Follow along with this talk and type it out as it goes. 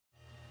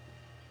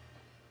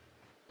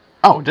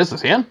Oh, this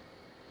is here?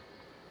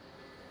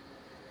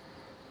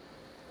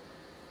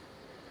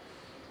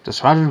 The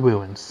Shrouded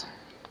Ruins.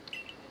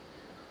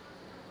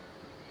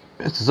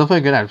 It's so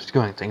very good at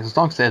obscuring things. The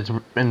song said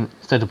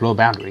to blow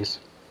boundaries.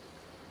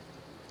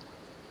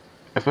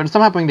 If we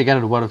somehow bring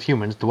together the world of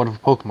humans, the world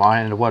of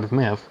Pokemon, and the world of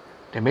myth,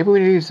 then maybe we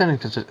need something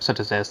such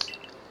as this.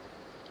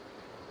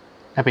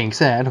 That being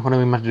said, what are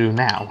we meant to do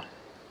now?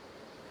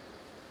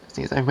 It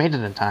seems I've made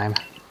it in time.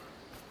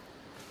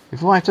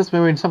 Before I just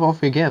married some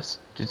of your gifts,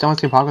 did someone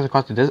see progress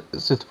across the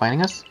distance to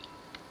finding us?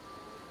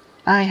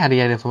 I had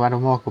the idea for rather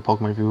remarkable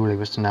Pokemon if you really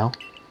wish to know.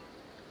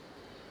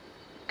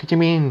 Could you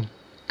mean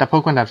that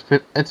Pokemon that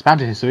fit its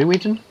boundary history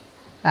region?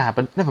 Ah,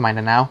 but never mind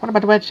it now. What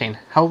about the Red Chain?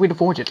 How are we to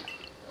forge it?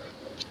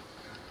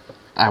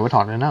 I would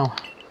hardly know.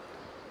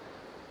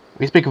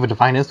 We speak of a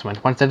divine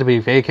instrument, one said to be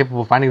very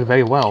capable of finding the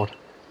very world.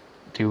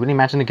 Do you really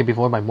imagine it could be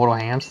forged by mortal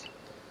hands?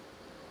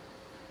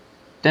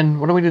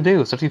 Then what are we to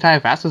do? Such the entire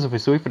fastness of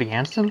Hisui for the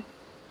answer?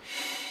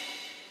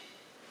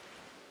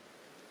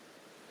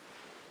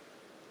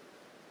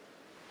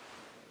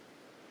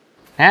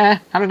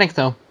 I don't think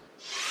so.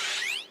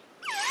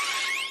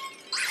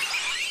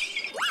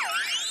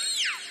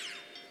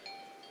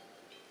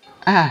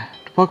 Ah,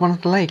 the Pokemon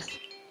of the lakes.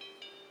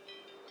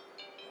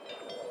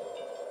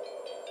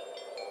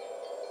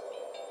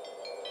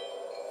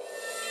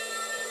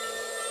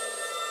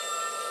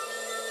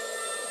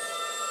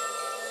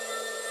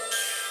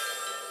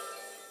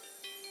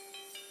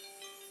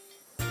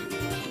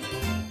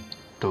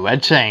 The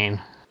Red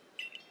Chain.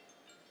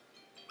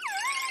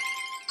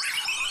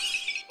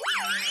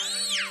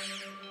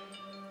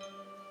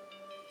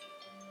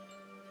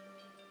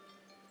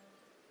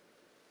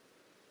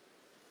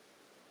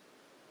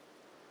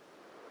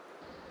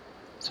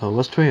 So it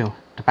was true.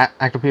 The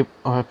active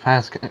people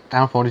past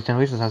down for all these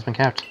generations has been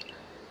kept.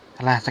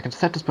 At last, I can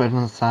set this burden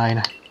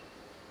aside.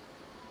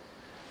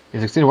 You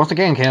succeeded once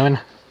again, Karen.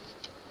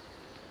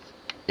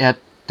 Yet,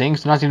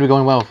 things do not seem to be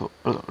going well for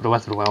the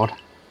rest of the world.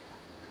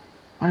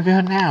 What have you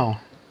heard now?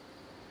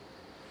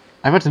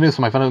 I've heard some news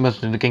from my fellow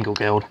members in the Ginkgo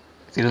Guild.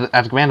 See,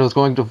 as the commander was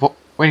waiting for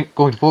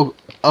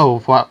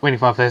our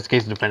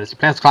investigation to finish. He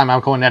plans to climb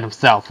Mount Coronet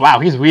himself. Wow,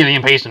 he's really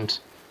impatient.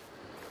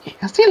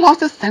 Has he lost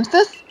his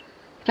senses?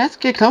 He plans to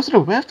get closer to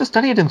Rift to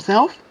study it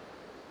himself?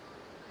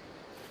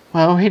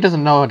 Well, he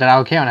doesn't know that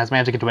our Karen has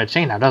managed to get to Red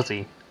Chain now, does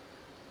he?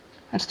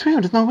 That's true,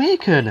 there's no way he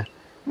could.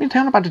 We need to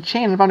tell him about the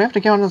chain and about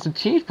Rift Karen has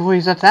achieved before he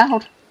sets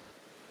out.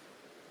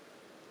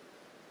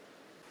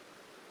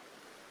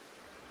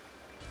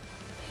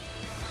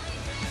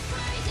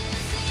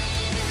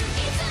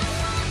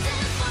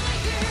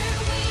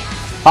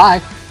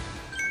 Bye!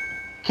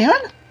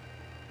 Karen?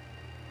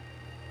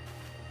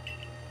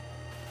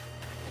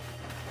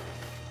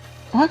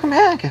 Welcome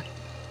back!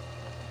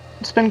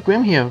 It's been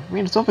grim here. Me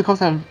and Sophie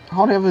Coast have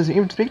hardly ever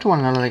even speak to one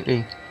another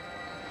lately.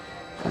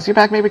 Let's get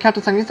back, maybe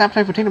Captain Sangeet's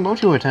appetite for Tina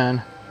Mochi will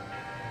return.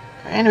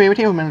 Anyway, wait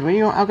here a minute, will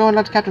you? I'll go and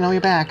let the Captain know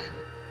you're back.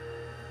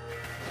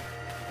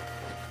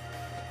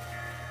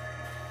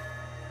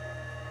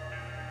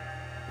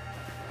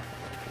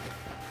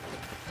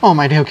 Oh,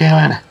 my dear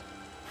Karen.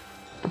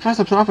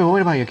 Professor Psanoff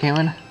worried about you,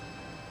 Karen.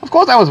 Of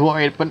course I was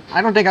worried, but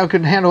I don't think I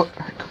could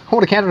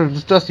hold a candle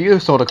to just you,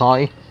 sort of,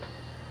 Collie.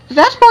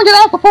 That's pointed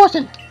out of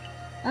proportion!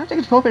 I don't think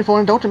it's appropriate for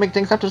an adult to make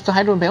things up just to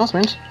hide her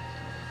embarrassment.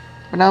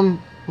 But,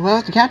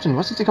 where's the captain?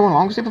 What's he coming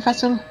along with you,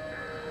 Professor?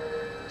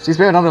 She's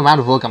very under amount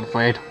of work, I'm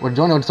afraid. We're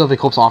joining the Survey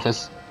Corps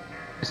office.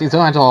 You see, so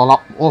a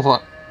lot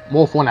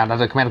more for now that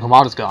the Commander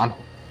Commander's gone.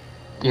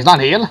 He's not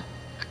here?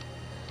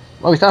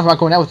 Well, we started about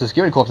going out with the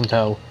security corps in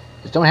tow.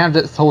 He's don't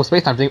handle this whole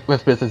space-time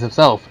with business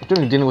himself,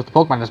 including dealing with the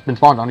Pokemon that's been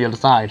spawned on the other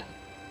side.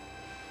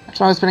 That's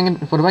why I was filling in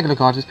for the regular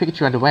cards, with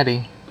Pikachu at the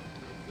ready.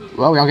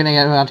 Well, we are getting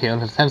out here.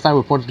 Let's send a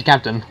report to the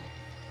captain.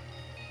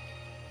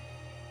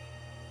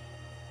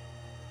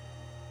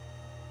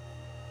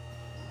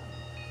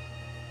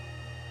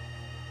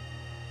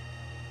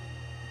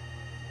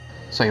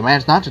 So you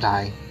managed not to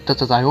die,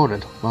 just as I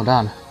ordered. Well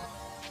done.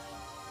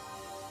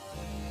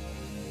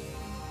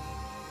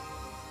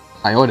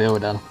 I ordered it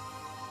done.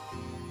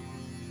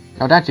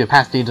 No doubt your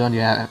past deeds earned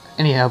you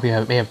any help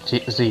you may have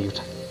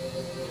received.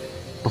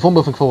 Before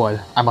moving forward,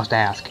 I must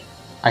ask.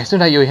 I assume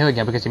that you were here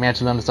again because you managed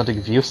to learn something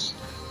of use?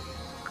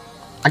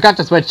 I got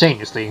this Red Chain,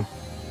 you see.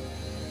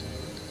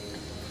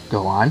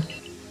 Go on.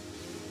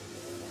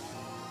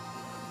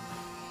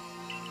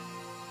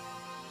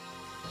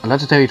 A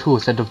legendary tool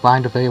said to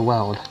bind the very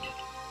world.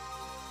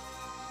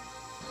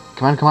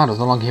 Commander is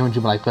no longer here in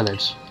Jubilite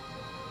Village.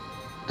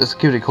 The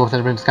security corps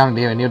has been scouting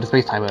the area near the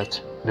space-time Earth.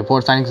 It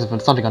reported sightings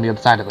of something on the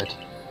other side of it.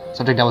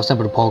 Something that was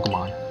similar to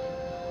Pokemon.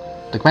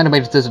 The commander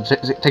made a decision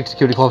to take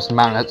security corps to the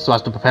mountain so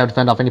as to prepare to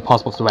fend off any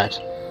possible threat.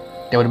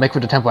 They were to make for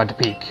the temple at the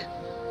peak.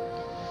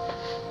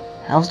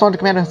 How strong the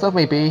commander himself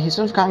may be, he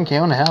should have gotten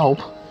Karen to help.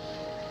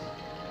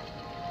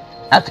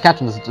 As the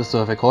captain of the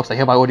Survey Corps, I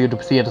hereby order you to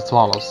proceed as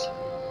follows.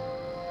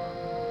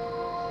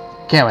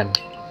 Karen,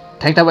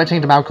 take that Red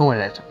Chain to Mount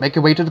Coronet, make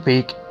your way to the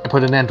peak, and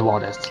put an end to all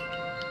this.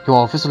 You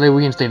are officially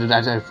reinstated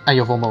at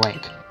your former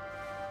rank.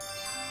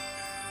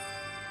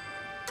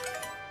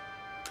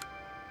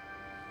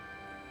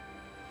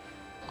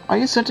 Are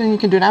you certain you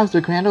can do that with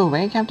the commando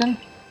away, Captain?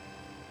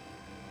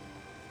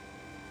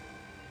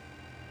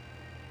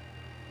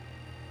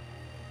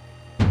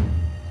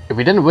 If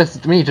he didn't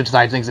wish me to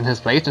decide things in his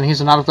place, then he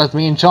should not have left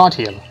me in charge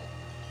here.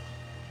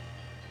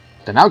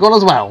 Then I'll go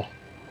as well.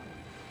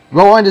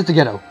 Roll in this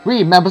together.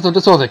 We members of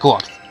the Soldier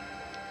Corps.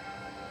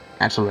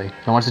 Actually,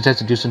 no one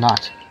suggested you should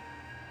not.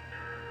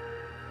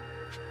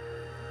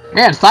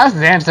 Man,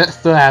 Cyrus's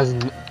ancestor has...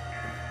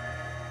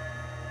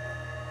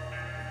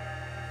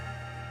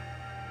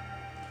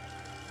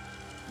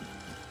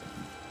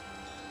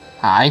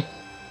 Hi.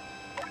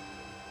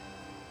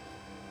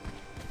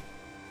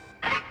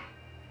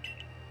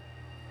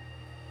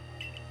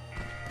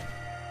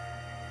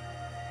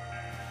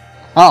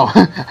 Oh,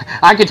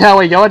 I can tell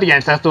where you're the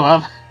ancestor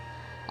of.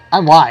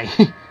 I'm why.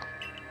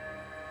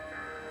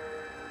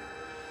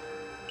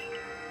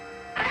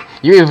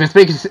 You even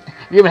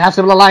have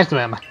similar lives to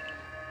him.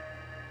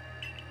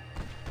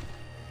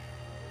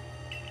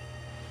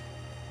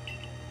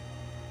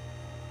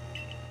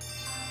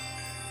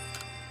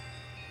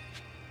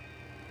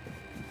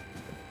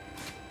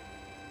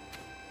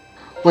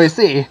 Well, you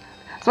see,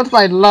 as much as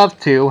I'd love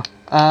to,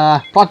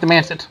 plot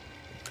demands it.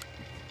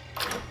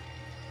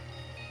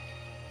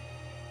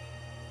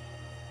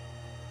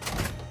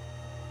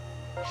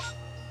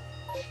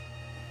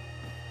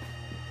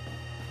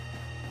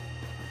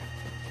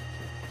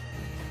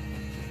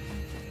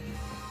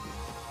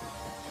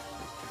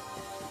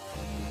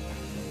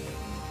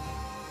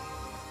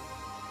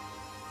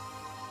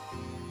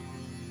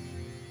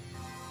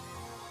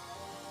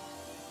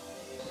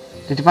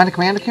 Did you find the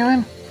commander,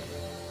 Kieran?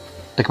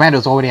 The commander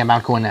is already at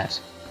Mount Coronet.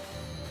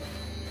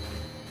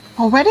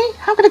 Already?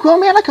 How could a grown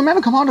man like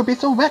Commander be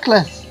so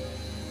reckless?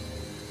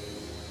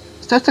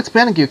 Just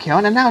explaining to you,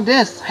 Kieran, and now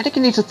this. I think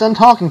you need to start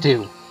talking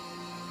to.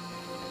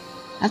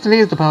 As the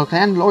leader of the Pearl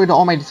Clan, loyal to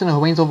Almighty Sinner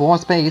who reigns over all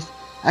space,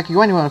 I can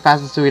go anywhere as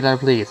fast as to that I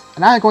please.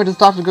 And now I'm going to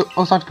stop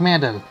the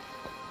commander.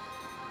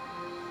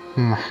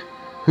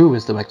 Who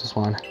is the reckless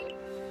one?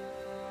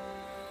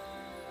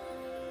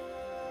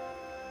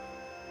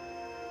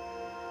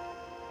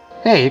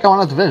 Hey, you got one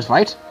of the village,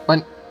 right?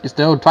 But you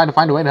still trying to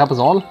find a way to help us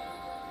all?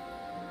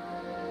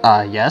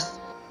 Yes.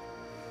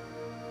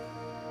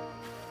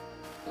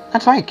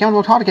 That's right, Kevin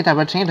worked hard to get that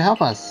red chain to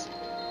help us.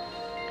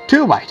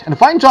 Too right, and a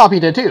fine job he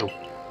did too.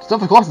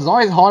 Stuff, of course, is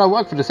always hard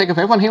work for the sake of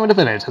everyone here in the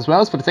village, as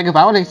well as for the sake of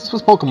our races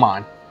with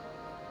Pokemon.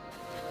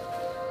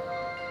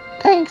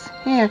 Thanks.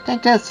 Here,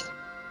 take this.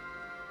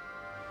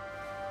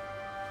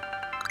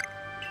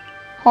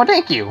 Oh,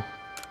 thank you.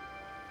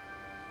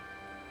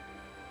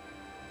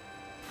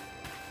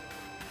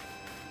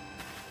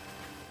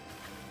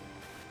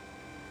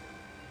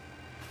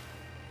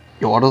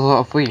 Your orders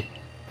are free.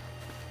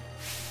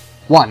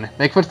 1.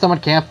 Make for the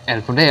summit camp,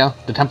 and from there,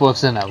 the Temple of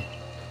Sinnoh.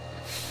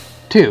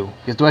 2.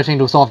 Use the red chain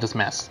to solve this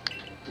mess.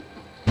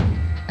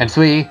 And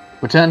 3.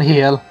 Return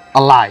here,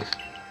 alive.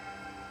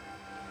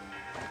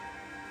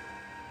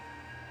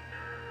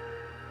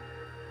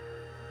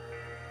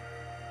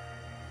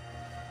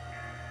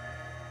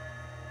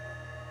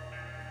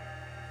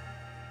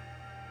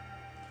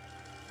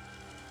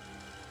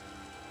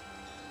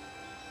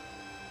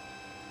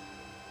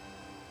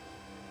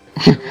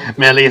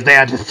 Merely is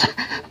there just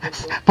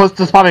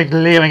probably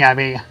leering at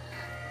me.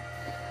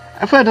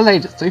 I've heard the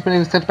latest, so you've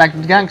been sent back to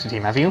the gangster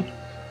team, have you?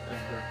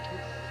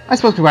 I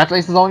suppose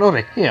congratulations are in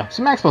order. Here,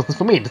 some max potions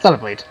for me to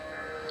celebrate.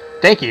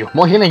 Thank you,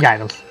 more healing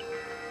items.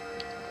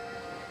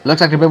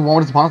 Looks like the bit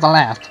more is upon us at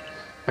last.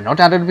 But no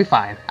doubt it'll be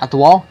fine. After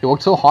all, you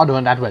worked so hard to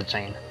earn that red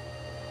chain.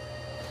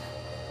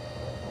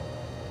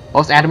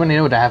 Most adamant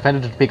knew that I have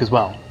headed to the peak as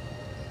well.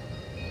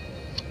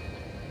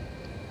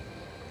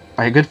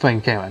 My good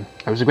friend Karen,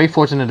 I was a great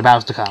fortune in the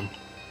battles to come.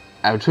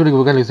 I would truly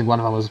regret losing one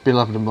of our most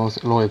beloved and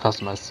most loyal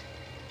customers.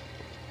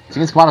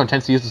 Seems Commander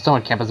intends to use the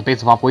summit camp as a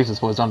base of operations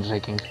for his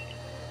undertaking.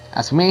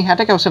 As for me, I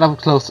think I should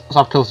have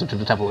stop closer to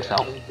the temple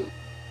itself.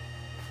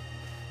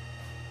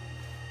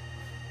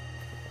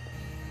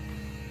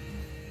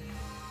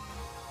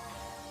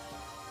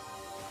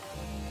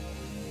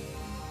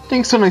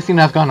 Things certainly seem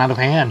to have gone out of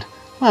hand.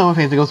 Well, if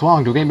anything goes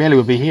wrong, the game barely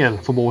will be here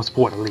for more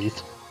support at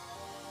least.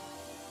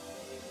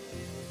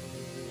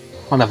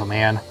 Whatever,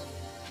 man.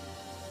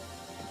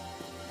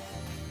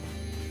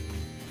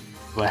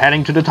 We're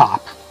heading to the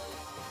top.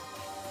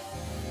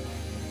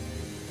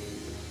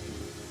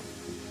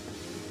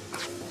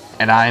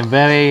 And I'm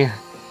very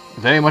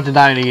much in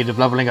dire need of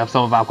leveling up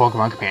some of our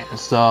Pokemon companions,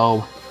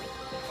 so...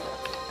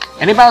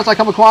 any battles I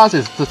come across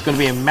is just going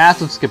to be a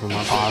massive skip in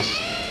my pass.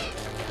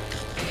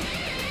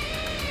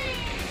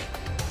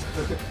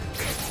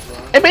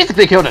 It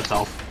basically killed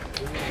itself.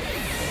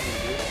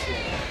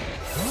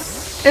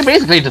 It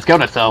basically just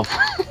killed itself.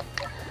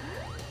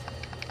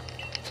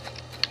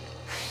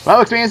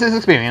 Well, experience is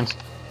experience.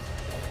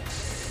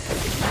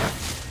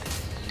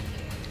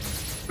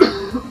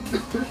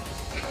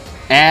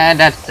 And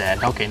that's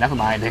it. Okay, never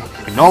mind.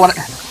 Ignore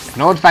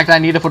the fact that I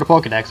need it for the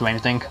Pokédex or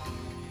anything.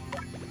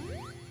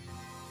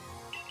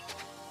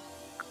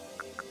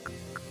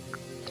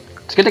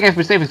 It's a good thing I've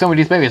been saving some of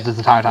these berries this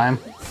entire time.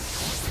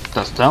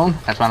 The stone?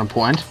 That's not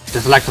important.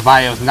 This electric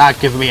fire is not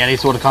giving me any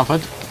sort of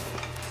comfort.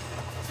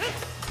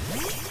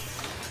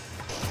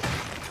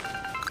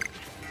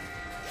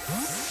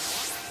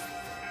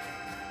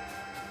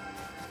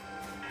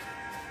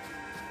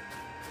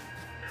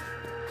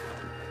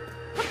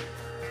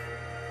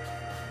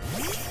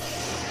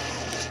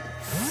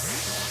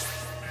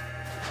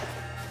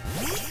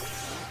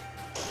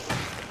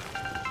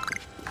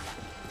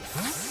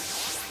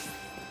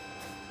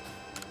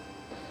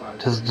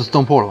 This is the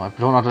stone portal. I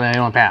don't not let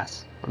anyone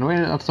pass. But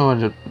not so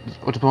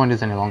what the point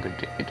is any longer.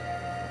 Do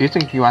you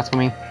think you ask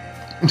me?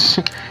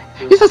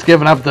 He's just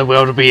giving up the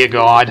will to be a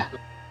god.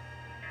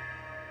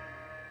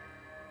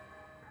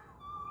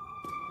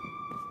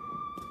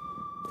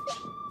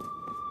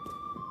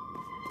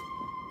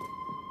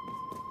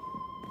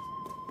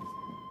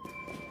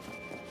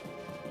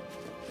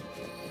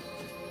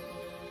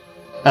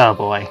 Oh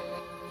boy.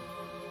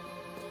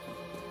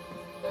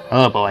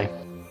 Oh boy.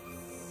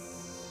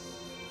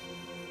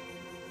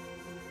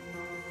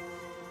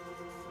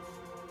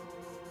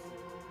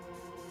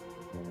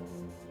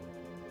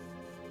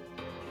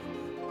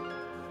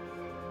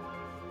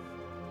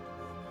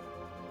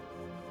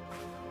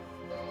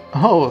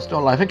 Oh, still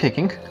alive and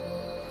kicking.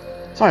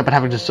 Sorry about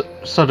having just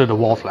studied a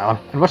wallflower,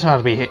 and watching how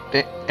to be here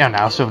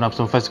now, serving up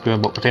some physical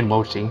potato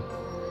mochi.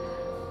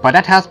 By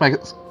that task, my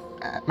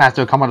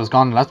master Commander is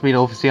gone and left me to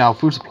oversee our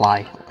food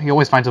supply. He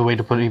always finds a way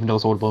to put even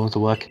those old bones to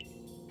work.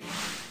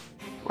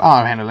 Well,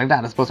 I'm handling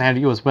that. I'm supposed to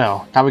handle you as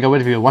well. Time we get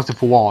rid of you once and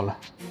for all.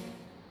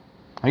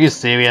 Are you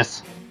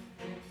serious?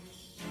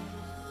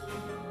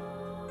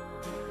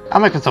 I'll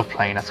make myself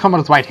plain. As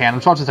Commander's right hand,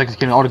 I'm charged with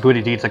executing all the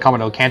goody deeds that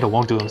Commander can't or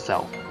won't do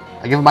himself.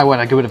 I give him my word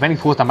I get rid of any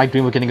force that might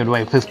dream of getting in the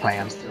way of his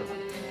plans.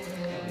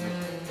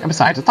 And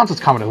besides, it's not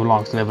just Commander who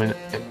longs to live in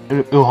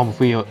a home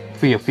free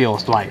of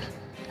fearless life.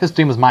 His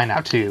dream is mine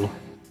now too.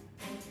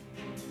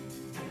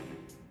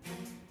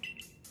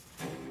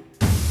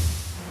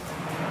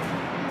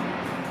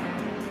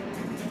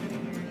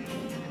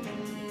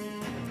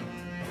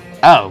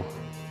 Oh.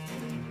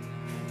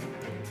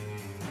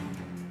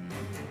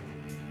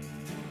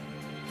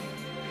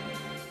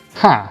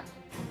 Huh.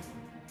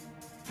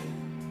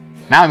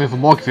 Now I'm even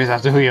more confused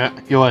as to who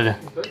you're.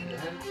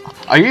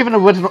 Are you even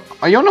original?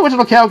 Are you an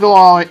original character,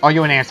 or are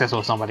you an ancestor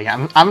of somebody?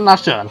 I'm not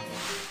sure.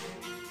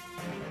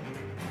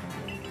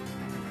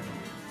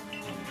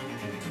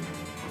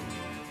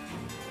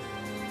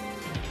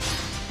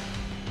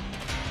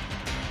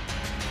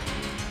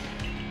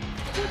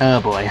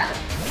 Oh boy.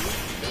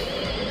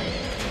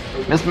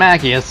 Miss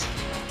Magius.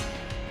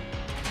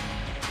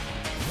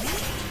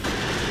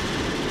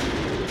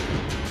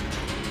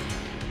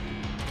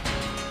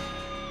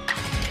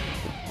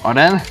 Or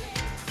then.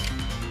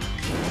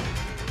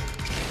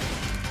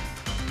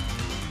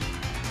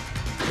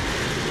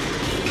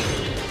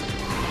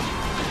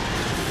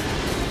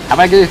 How about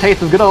I get a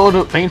taste of good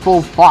old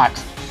painful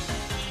fox?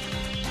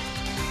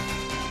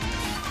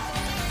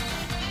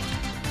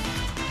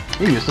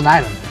 You used an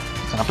item.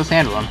 It's enough to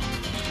handle him.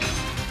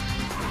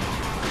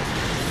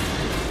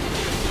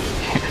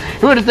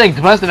 Who would think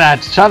the person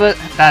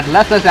that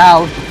left us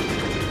out,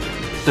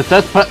 the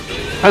first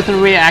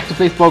person we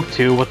actively spoke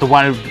to, was the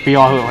one to be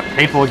all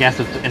hateful against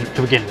us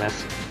to begin with?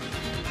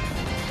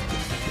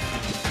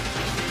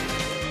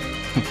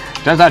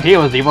 Turns out he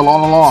was evil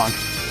all along.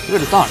 Who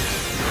would have thought?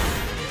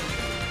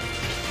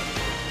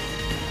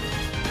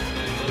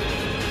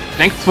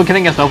 Thanks for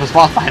getting yourself a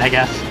boss fight, I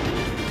guess.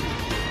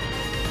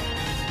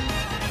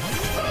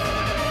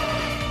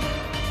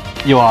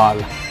 You all.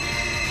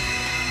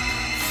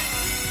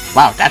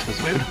 Wow, that was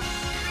rude.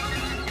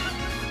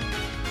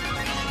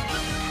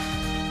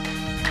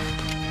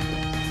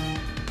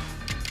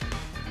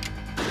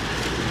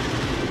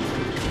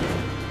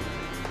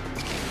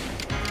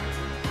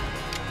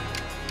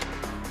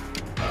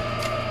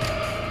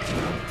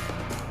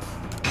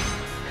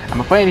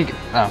 I'm afraid he...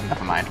 Oh,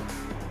 never mind.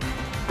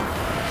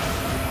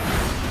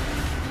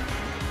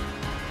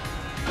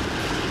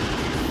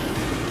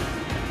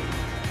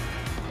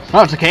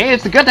 Oh, it's okay.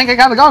 It's a good thing I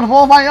got a gun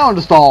for my own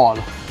to stall.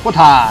 What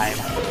time?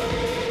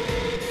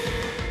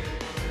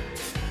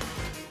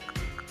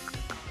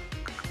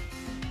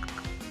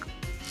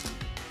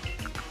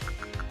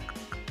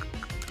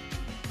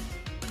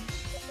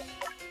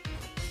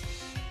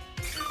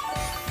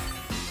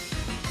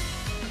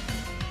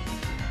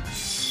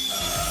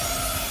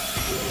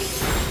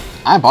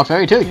 I'm Boss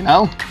Fairy too, you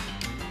know.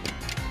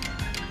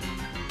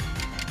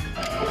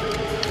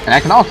 And I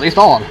can also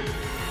stall.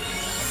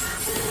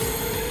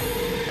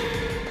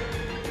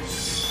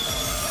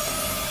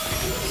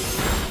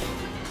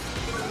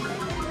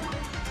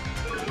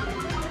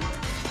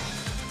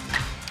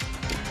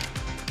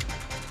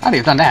 How do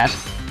you done that?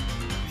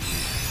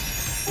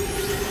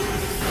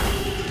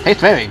 Hey,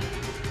 it's very.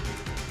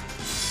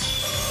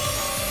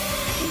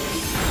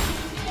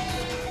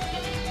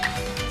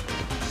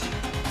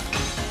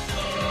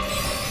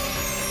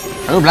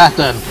 Oh,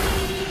 blasted!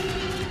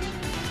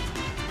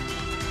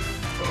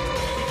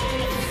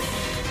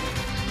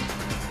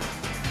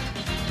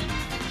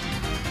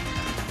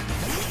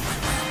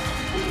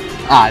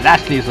 Ah,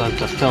 that leaves us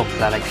just so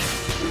pathetic.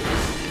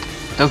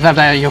 Doesn't have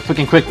that your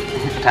freaking quick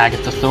attack,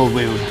 it's just so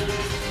rude.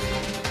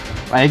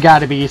 Why you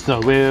gotta be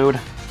so rude?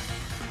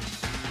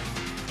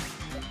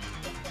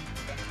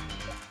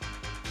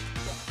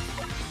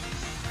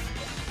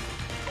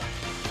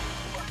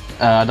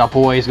 The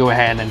boys go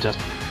ahead and just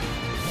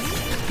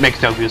make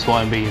stuff useful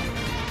and be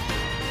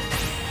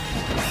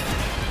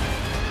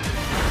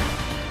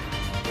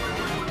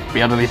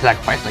utterly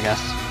sacrificed, I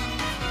guess.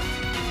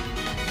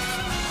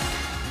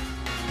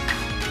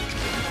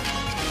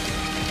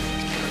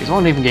 These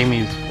won't even give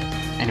me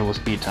annual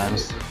speed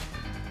times.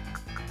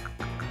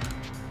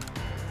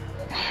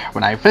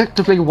 When I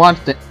effectively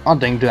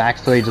wanting to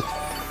actually just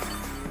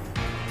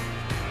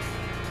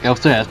go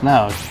first,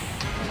 no.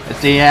 It's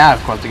the AI,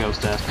 of course, that goes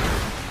first.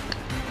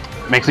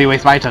 Makes me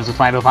waste my turns to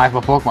find out 5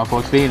 more Pokemon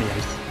for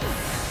experience.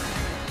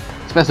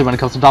 Especially when it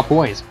comes to top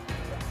boys.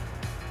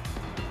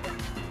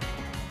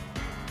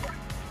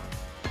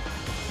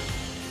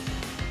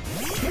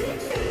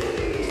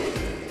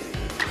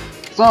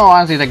 So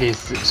honestly, I think he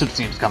should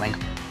see it's coming.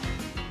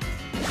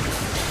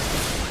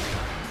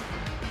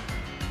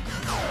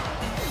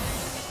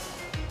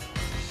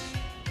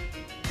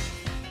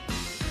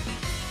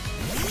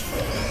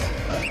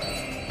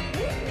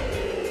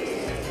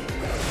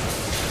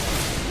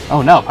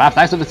 Oh no, perhaps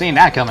I should have seen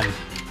that coming.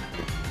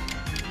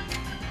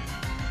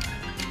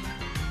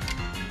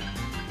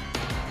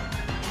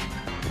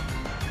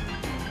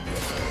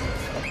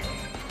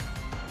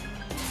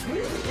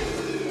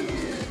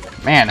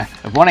 Man,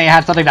 if one of you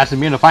had something that's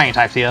immune to fighting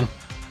types here.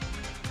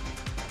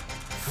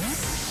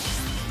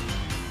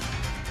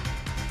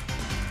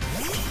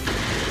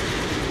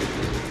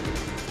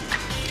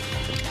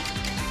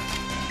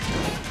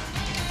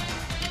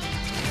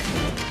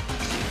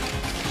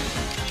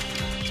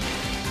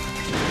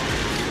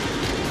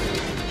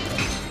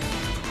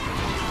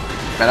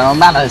 Better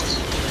manners.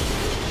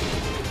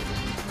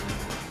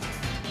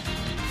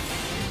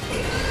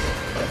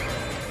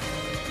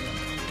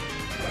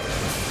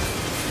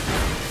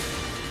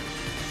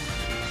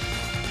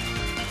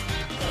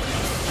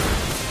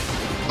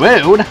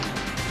 Rude!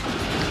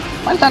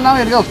 Why did I know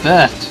you to go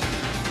first?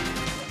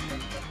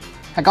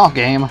 Heck off,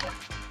 game.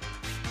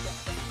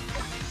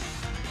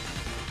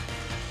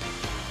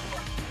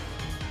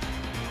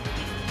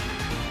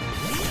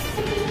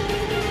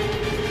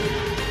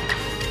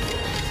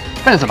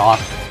 Finish it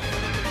off.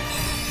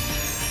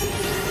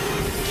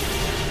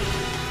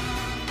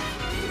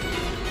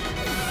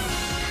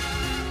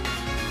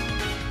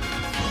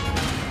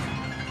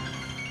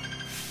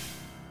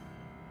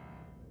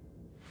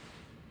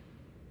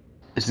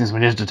 It seems my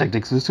ninja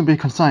tactics is to be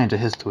consigned to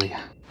history.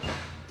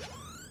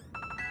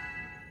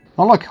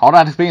 Oh look, all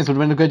that experience would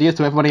have been a good use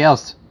to everybody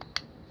else.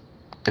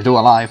 If they were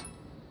alive.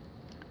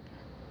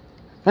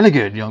 Very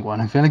good, young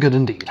one, very good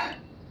indeed.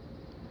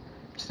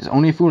 It is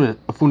only a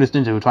foolish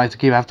ninja who tries to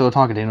keep after a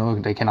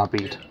target they cannot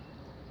beat.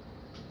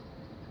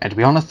 And to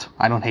be honest,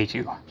 I don't hate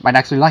you. Might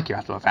actually like you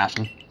after a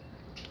fashion.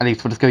 At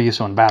least for the skill you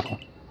show in battle.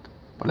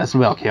 But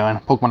listen well, Kieran,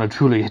 Pokemon are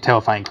truly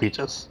terrifying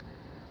creatures.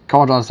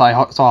 Cordon saw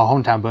our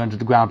hometown burned to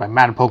the ground by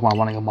mad Pokemon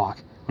running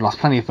amok. We lost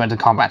plenty of friends in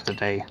combat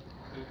today.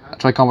 A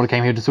Troy Commander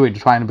came here to Sui to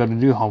try and build a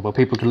new home where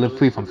people could live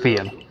free from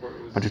fear.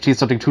 But to achieve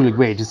something truly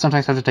great, you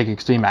sometimes have to take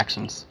extreme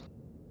actions.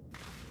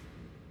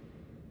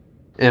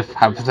 If,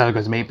 how pathetic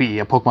as it may be,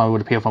 a Pokemon would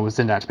appear from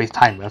within that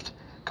space-time rift,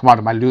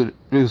 Commander might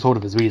lose hold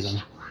of his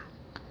reason.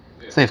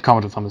 Save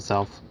Commander from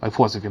himself, by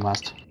force if you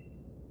must.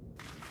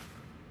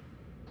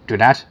 Do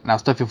that, and I'll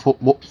stuff you full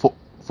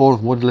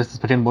of waterless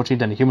potato mochi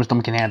than a human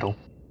stomach can handle.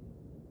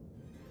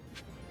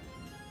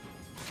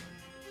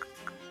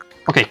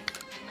 Okay.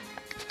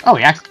 Oh,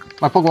 yeah,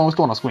 my Pokemon was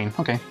still on the screen.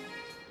 Okay.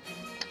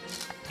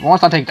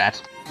 Once I take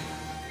that.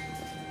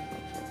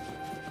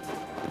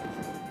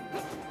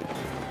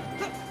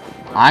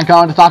 I'm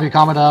coming to stop you,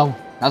 Commodore.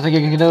 Nothing you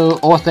can do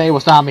or say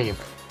will stop me.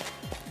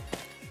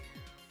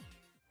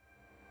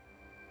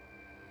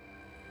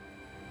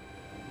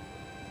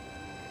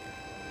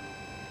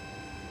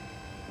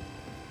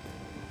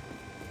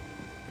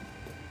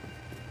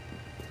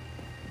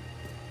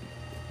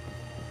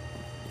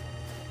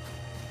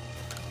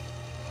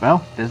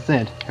 Well, this is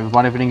it. Have you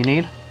bought everything you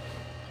need?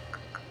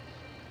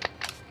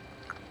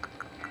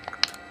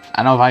 I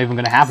don't know if I'm even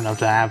gonna have enough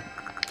to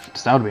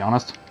sell, to be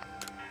honest.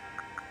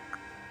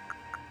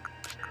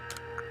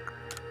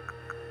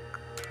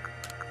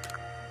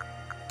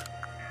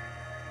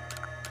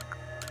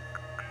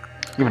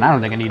 Even I don't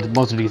think I need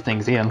most of these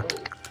things here.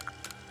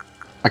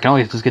 I can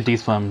always just get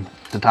these from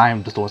the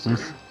time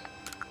distortions.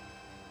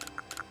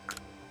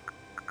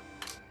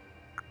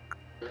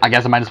 I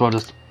guess I might as well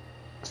just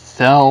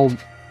sell.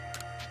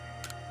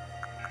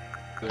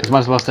 I might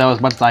as well sell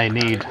as much as I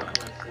need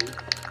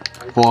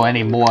for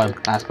any more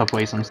mass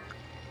preparations.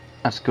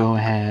 Let's go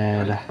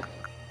ahead.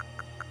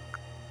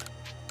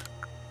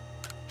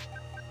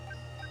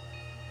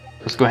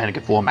 Let's go ahead and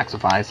get 4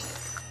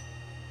 Maxifies.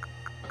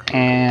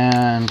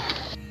 And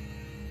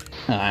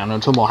I don't know,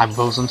 2 more Hyper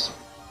Potions.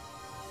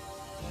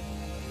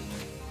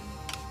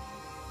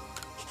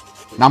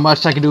 Not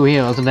much I can do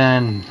here other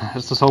than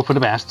let's just hope for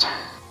the best.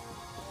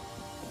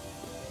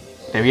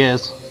 There he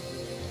is.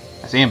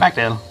 I see him back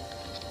there.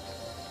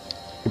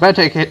 You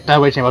better take that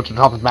way chamber to the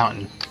top of the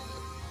mountain.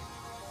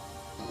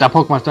 That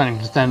Pokemon's starting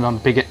to descend on the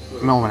big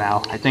moment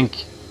now. I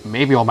think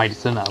maybe Almighty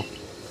Sinnoh.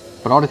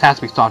 But all this has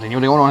to be started, and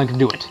you're the only one who can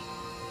do it.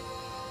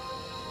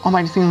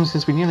 Almighty seems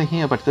to be nearly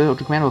here, but the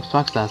commander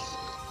obstructs us.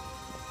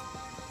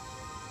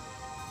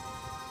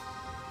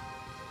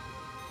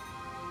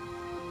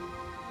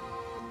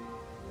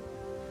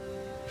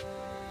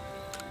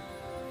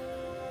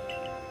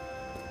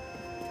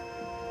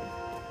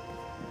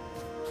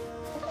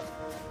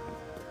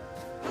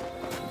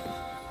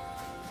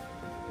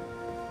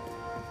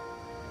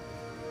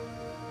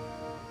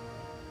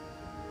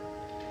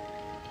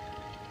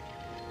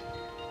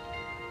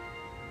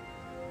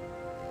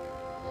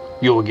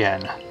 You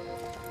again.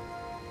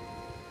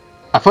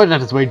 I've heard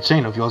that this weighted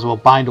chain of yours will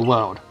bind the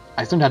world.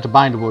 I assume that to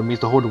bind the world means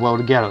to hold the world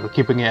together,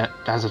 keeping it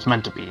as it's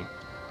meant to be.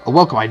 A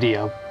welcome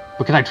idea,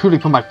 but can I truly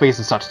put my face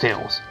in such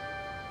tales?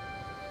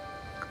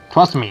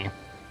 Trust me.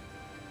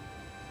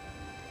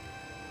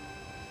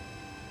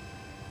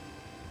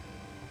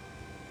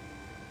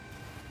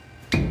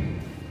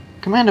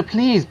 Commander,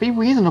 please, be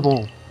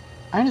reasonable.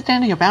 I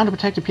understand that you're bound to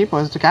protect your people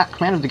as the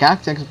commander of the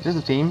Galaxy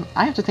Expedition Team.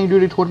 I have the same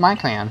duty toward my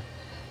clan.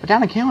 But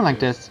down a camera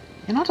like this,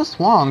 you're not a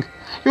swang.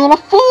 You're a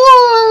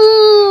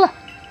fool!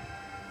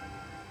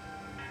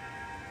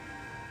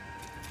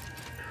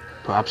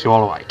 Perhaps you're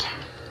alright.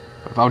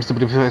 But if I were to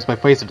simply face my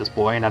face at this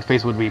boy, and that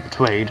face would be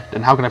betrayed,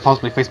 then how can I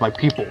possibly face my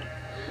people?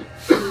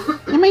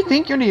 You may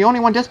think you're the only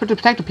one desperate to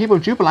protect the people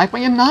of Jubilife, but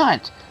you're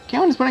not!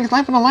 Karen is putting his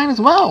life on the line as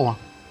well!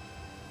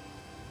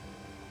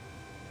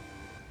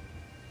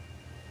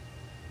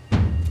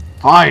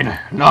 Fine,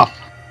 enough.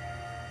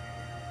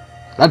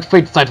 Let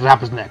fate decide what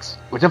happens next.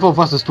 Whichever of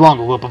us is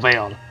stronger will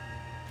prevail.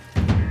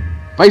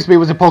 Face me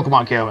with your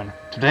Pokemon, Karen.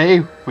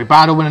 Today, we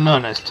battle in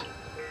earnest.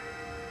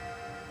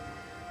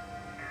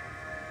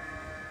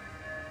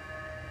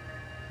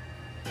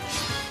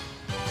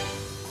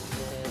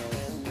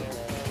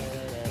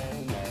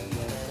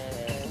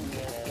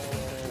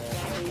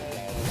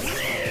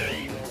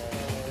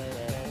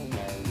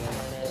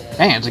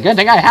 Hey, it's a good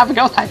thing I have a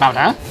ghost type out,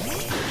 huh?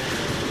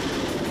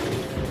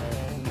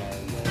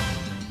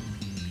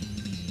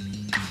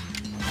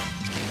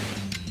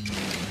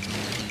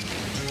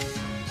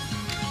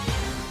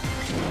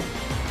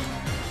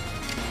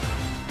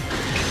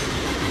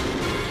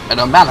 And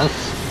a balance.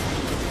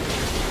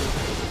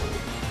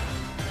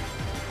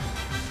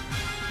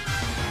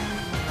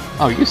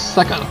 Oh, you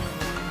sucker.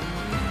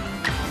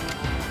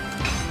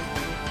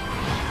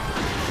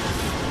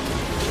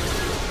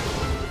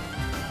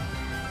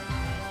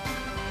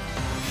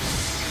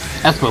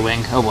 Esper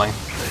Wing, oh boy.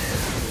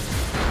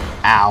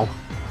 Ow.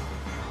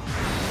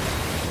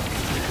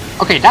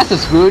 Okay, that's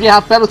just rude. You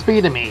have better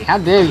speed than me. How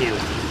dare you?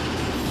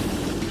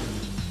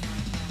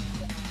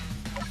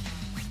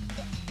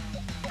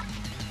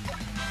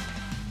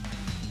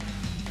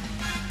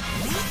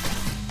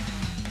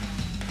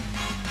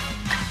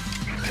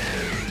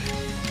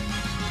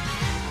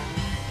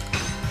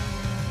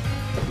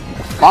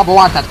 Bobble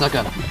wants that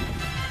sucker.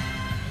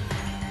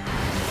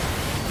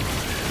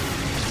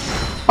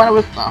 But it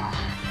was. Oh.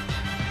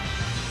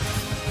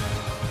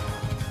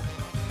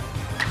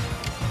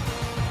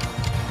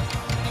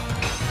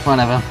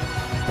 Whatever.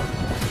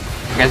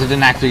 I guess I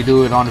didn't actually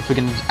do it on the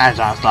freaking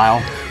agile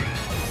style.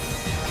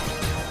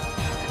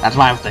 That's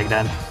my mistake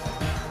then.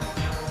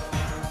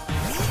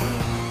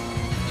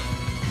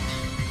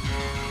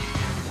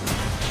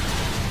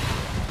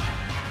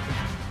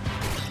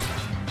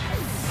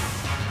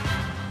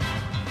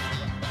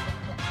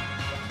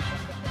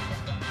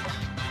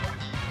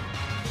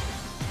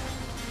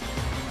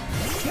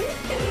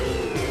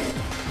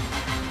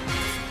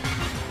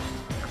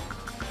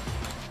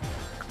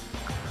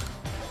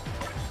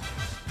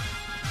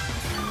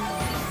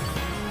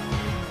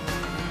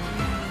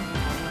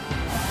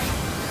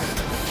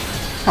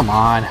 Come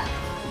on.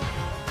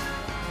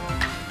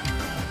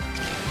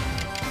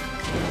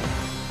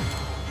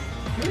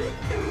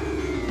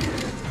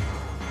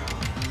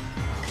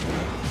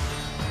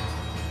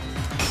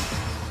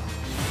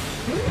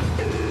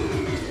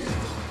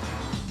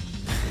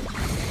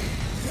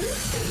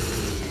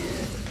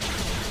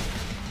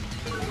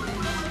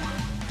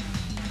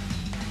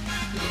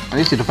 At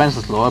least your defense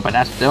is lower, but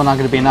that's still not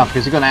going to be enough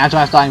because you're going to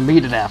agile style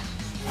me to death.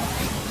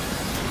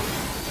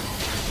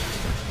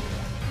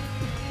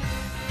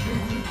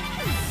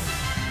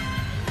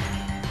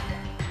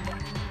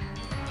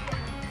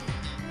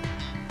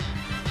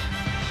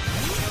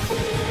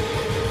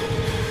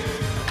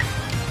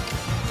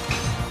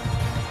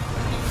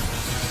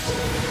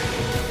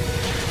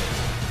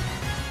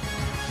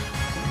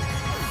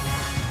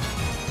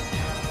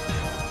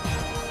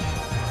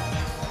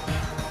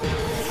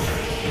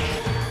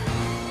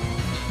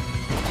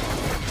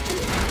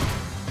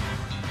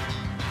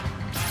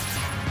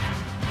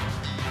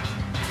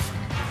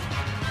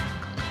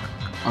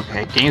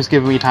 Okay, game's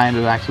giving me time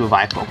to actually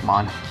revive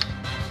Pokemon.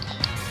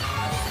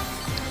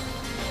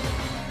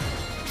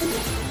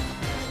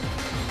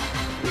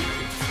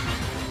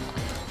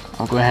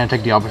 I'll go ahead and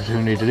take the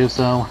opportunity to do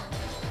so.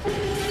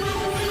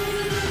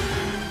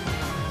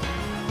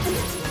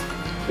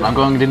 I'm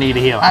going to need a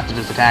heal after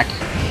this attack.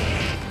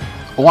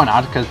 Or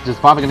not, because it's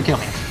probably going to kill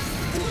me.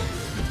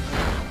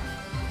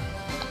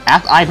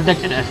 As I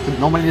predicted, as it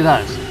normally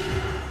does.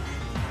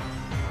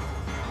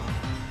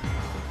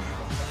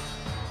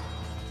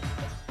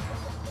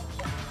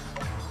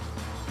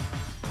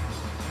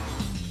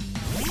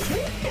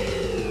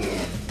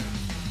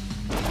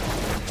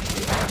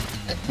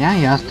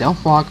 Yeah, still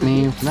fuck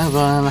me,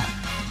 whatever.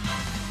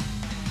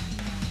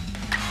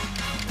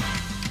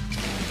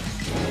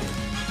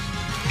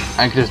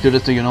 I can just do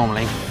this to you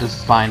normally. This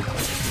is fine.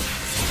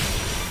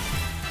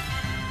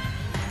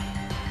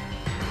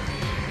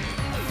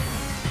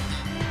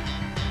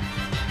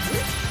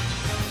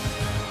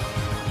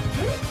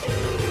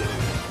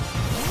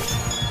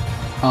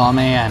 Oh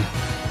man.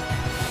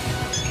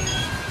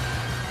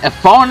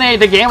 If only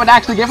the game would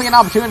actually give me an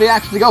opportunity to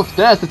actually go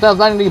first instead of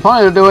letting the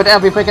opponent do it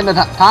every freaking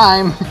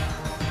time.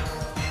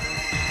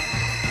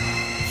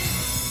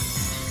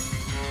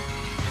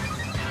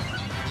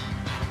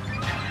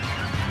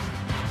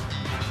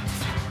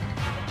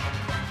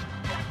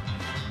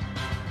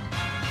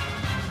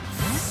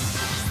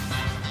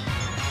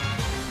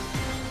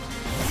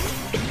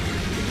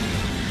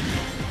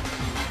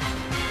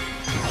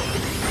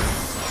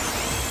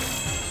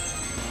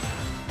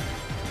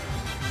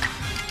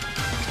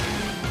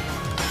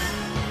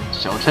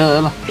 Show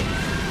chill.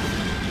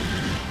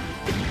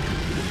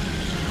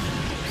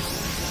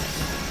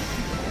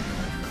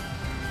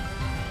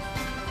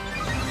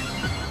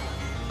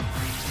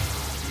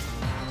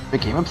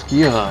 Became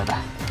obscured.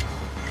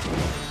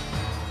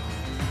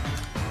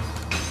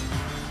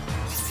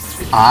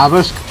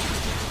 Harvest.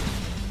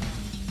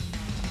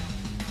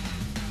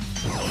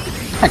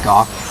 Heck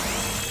off.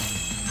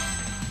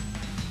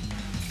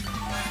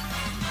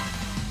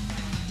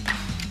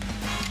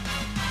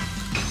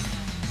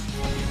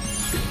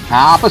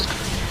 Harvest.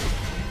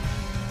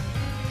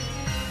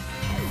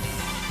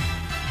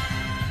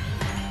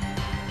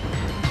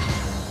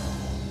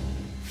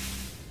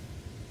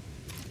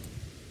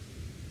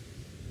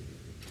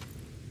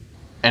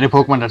 Any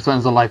Pokemon that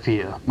spends a life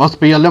here must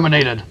be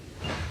eliminated.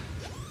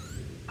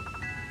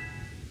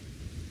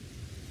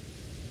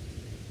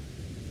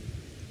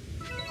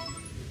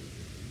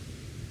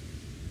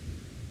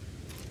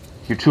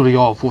 You truly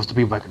are forced to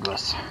be reckoned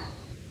with.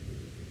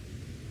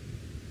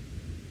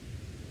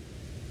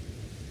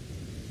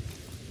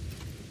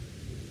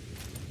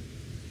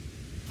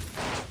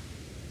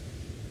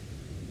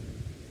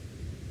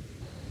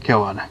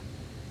 Kyoan,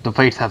 the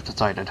fates have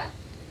decided.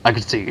 I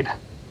concede,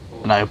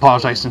 and I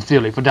apologize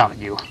sincerely for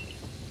doubting you.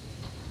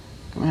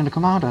 Commander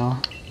Commando.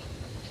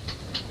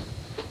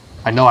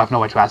 I know I have no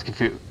right to ask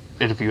it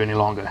of you any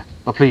longer,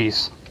 but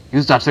please,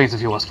 use that faith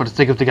of yours for the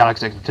sake of the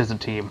Galactic Citizen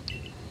team.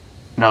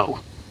 No,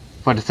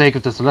 for the sake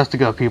of the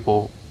Celestica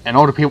people and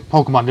all the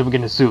Pokemon living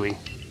in Hisui.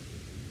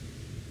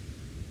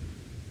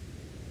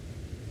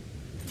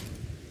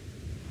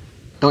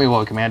 Don't you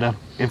worry, Commander.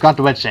 You've got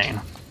the red chain.